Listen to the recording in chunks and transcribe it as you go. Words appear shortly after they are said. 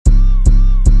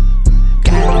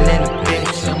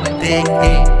dick,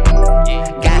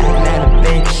 got a little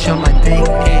bitch on my dick,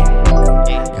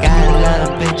 got a lot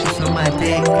of bitches on my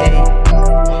dick,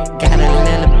 got a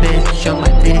little bitch on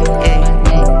my dick,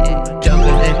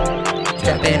 jumping it,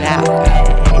 jump it out,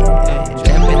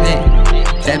 jumping it,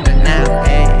 jumping out,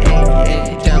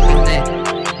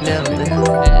 jumping it,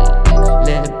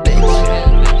 little bitch.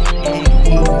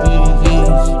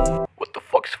 What the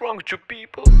fuck's wrong with you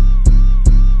people?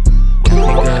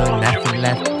 Nothing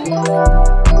left.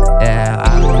 Yeah,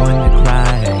 I don't want to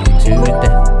cry to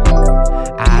death.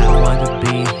 I don't want to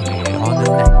be here on the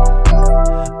net.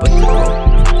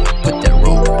 Put the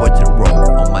rope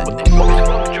on my neck.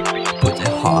 Put the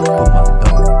harp on my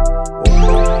nose.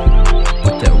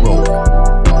 Put the rope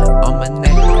on my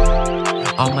neck,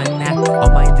 on my neck, on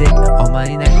my dick, on my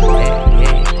neck,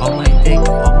 on my dick,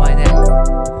 on my neck.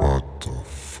 What the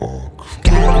fuck?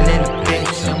 Got a little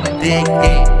bitch on my dick,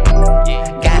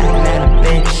 got a little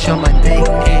bitch on my dick,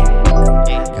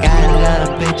 got a lot of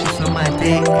bitches on my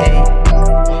dick,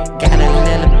 got a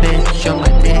little bitch on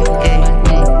my dick,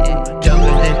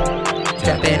 jumping it,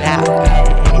 jump it out,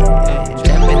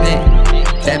 jumping it,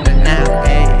 jumping out,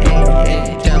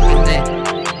 jumping it,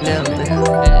 little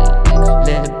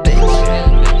bitch.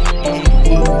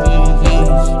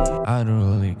 I don't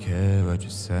really care what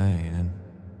you're saying.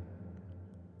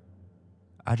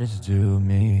 I just do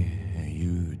me and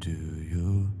you do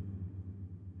you.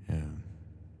 Yeah.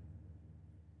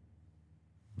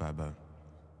 Bye bye.